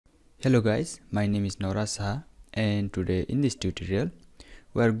Hello guys, my name is Nora Saha and today in this tutorial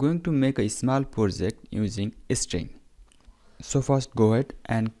we are going to make a small project using a string. So first go ahead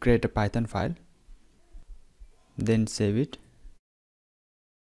and create a Python file, then save it.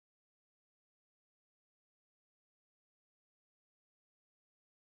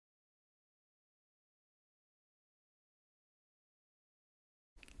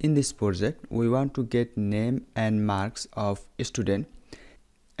 In this project we want to get name and marks of a student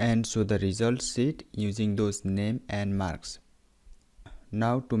and show the result sheet using those name and marks.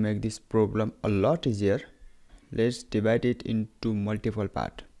 Now to make this problem a lot easier, let's divide it into multiple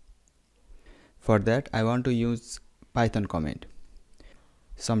parts. For that I want to use Python comment.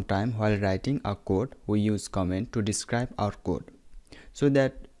 Sometime while writing a code we use comment to describe our code, so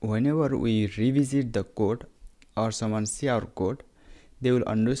that whenever we revisit the code or someone see our code, they will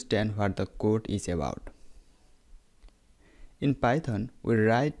understand what the code is about. In Python we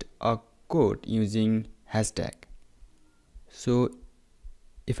write a code using hashtag. So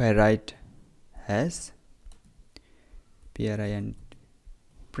if I write hash and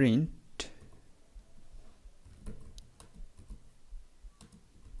print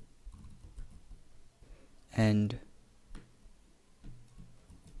and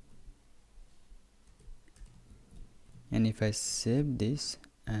if I save this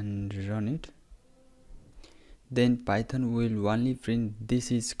and run it, then Python will only print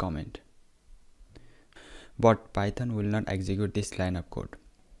this is comment, but Python will not execute this line of code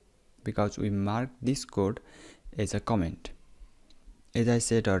because we marked this code as a comment. As I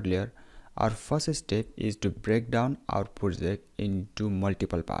said earlier, our first step is to break down our project into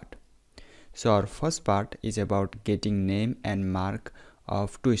multiple parts. So our first part is about getting name and mark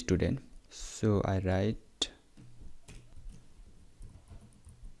of two students. So I write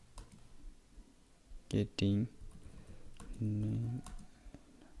getting name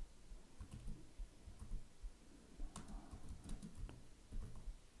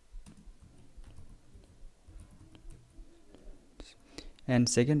and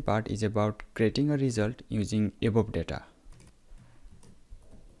second part is about creating a result using above data.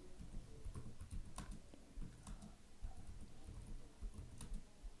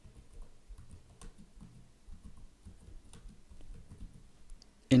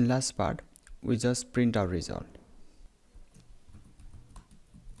 In last part we just print our result.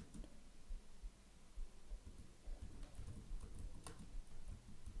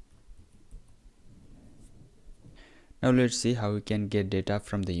 Now let's see how we can get data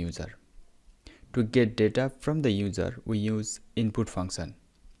from the user. To get data from the user we use input function.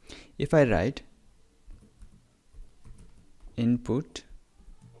 If I write input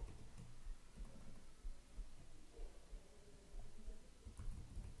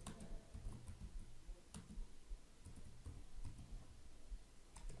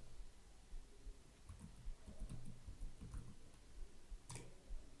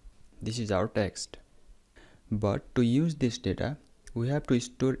this is our text. But to use this data, we have to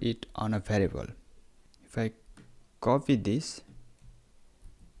store it on a variable. If I copy this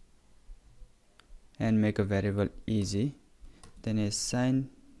and make a variable easy, then assign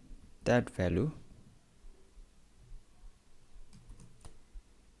that value,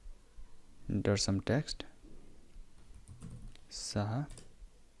 enter some text, Saha.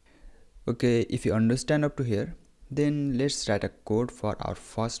 Okay, if you understand up to here, then let's write a code for our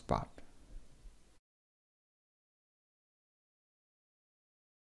first part.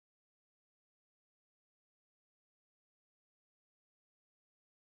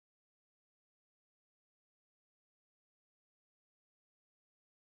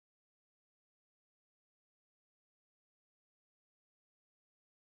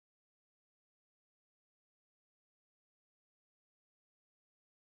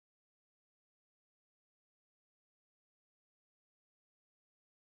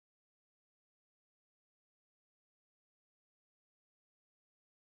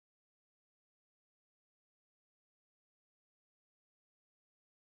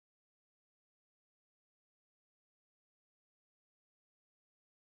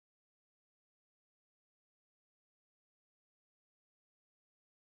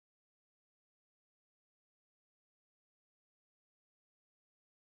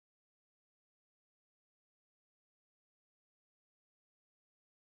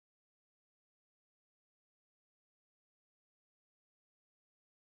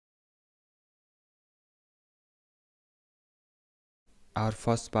 Our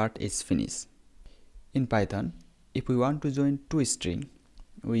first part is finished. In Python, if we want to join two strings,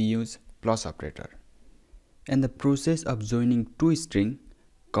 we use plus operator. And the process of joining two strings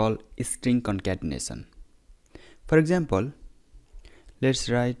called string concatenation. For example, let's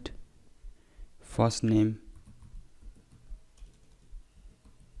write first name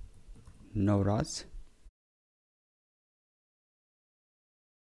Nauraj,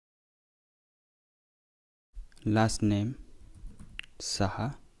 last name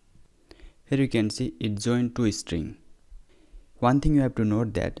Saha. Here you can see it joined to string. One thing you have to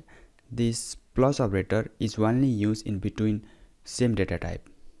note that this plus operator is only used in between same data type.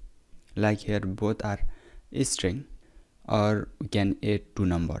 Like here both are string, or we can add two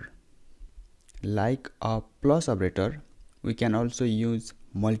number. Like a plus operator, we can also use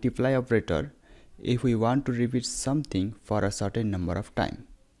multiply operator if we want to repeat something for a certain number of time.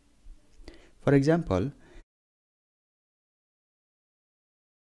 For example,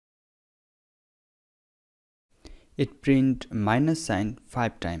 it print minus sign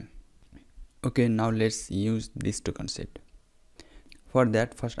 5 times. Okay, now let's use these two concepts. For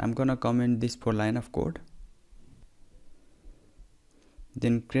that, first I'm gonna comment this 4 line of code.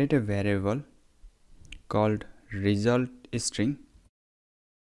 Then create a variable called result string.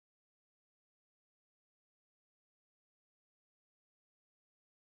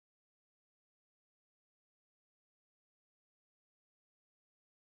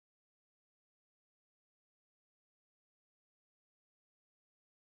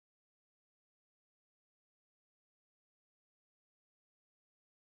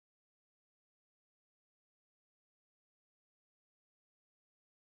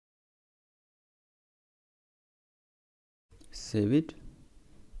 Save it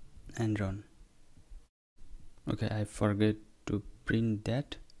and run. Okay, I forget to print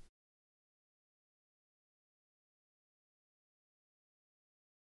that.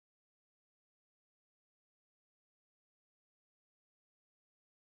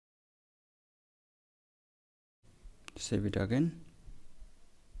 Save it again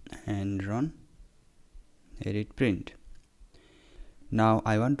and run. Here it print. Now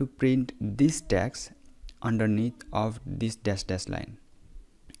I want to print this text underneath of this dash dash line.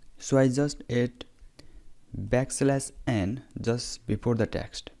 So I just add \n just before the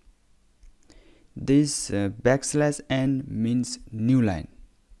text. This \n means new line.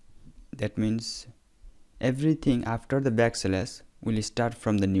 That means everything after the backslash will start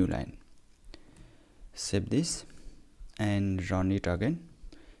from the new line. Save this and run it again.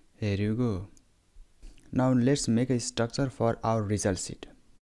 Here you go. Now let's make a structure for our result sheet.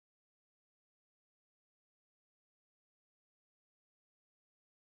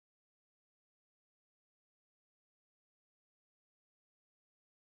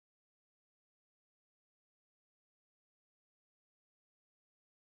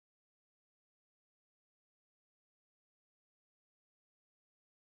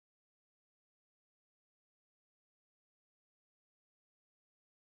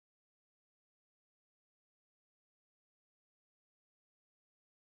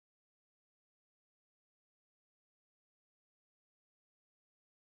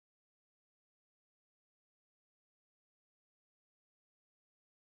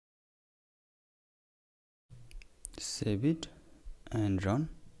 Save it and run.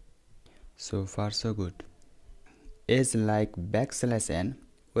 So far so good. As like \n,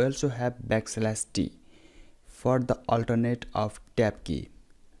 we also have \t for the alternate of tab key.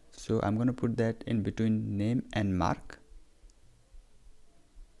 So I'm gonna put that in between name and mark.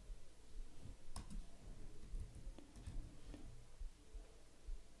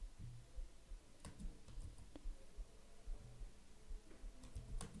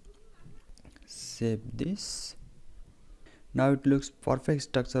 Save this. Now it looks perfect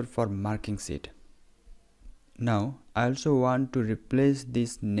structure for marking sheet. Now I also want to replace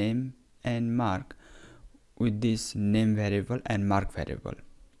this name and mark with this name variable and mark variable.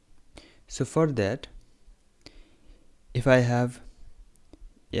 So for that, if I have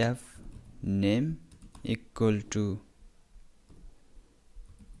f name equal to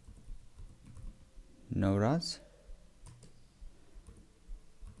Nauraj,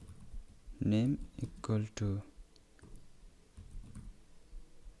 name equal to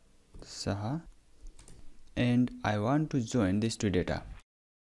Saha, and I want to join these two data,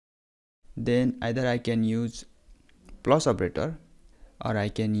 then either I can use plus operator or I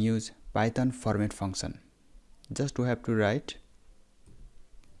can use Python format function. Just to have to write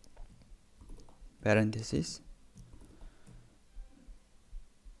parenthesis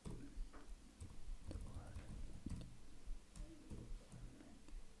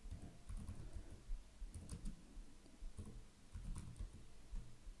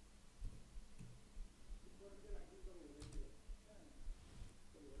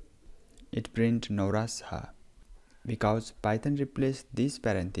it print Nauraj Ha, because Python replaced this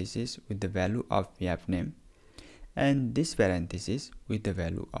parenthesis with the value of app name and this parenthesis with the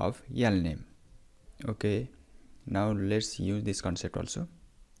value of yel name. Okay, now let's use this concept also.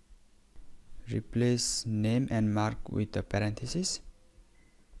 Replace name and mark with a parenthesis.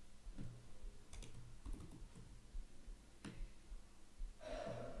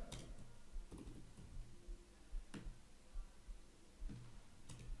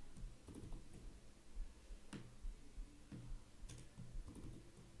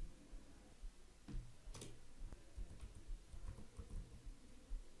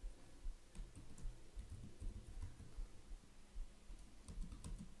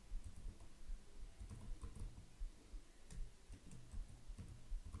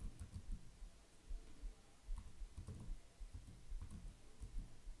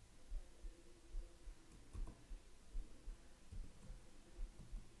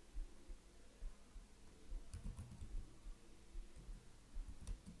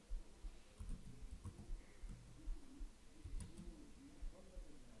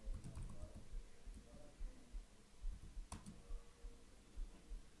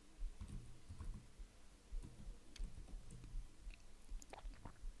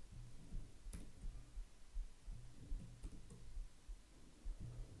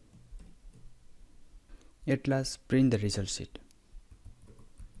 At last, print the result sheet.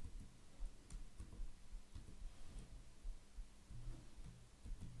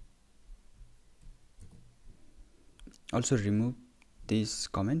 Also remove this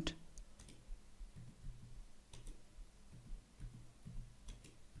comment.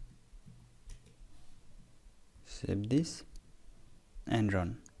 Save this and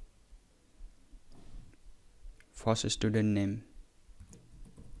run. First student name,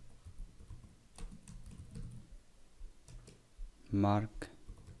 mark.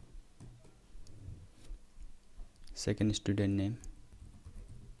 Second student name,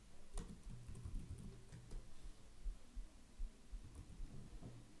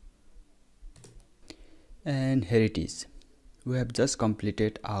 and here it is. We have just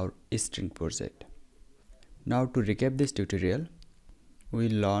completed our string project. Now to recap this tutorial, we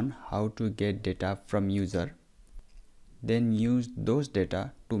learn how to get data from user, then use those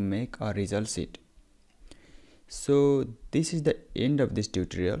data to make a result sheet. So this is the end of this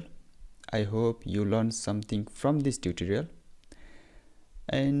tutorial. I hope you learned something from this tutorial,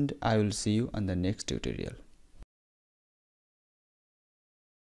 and I will see you on the next tutorial.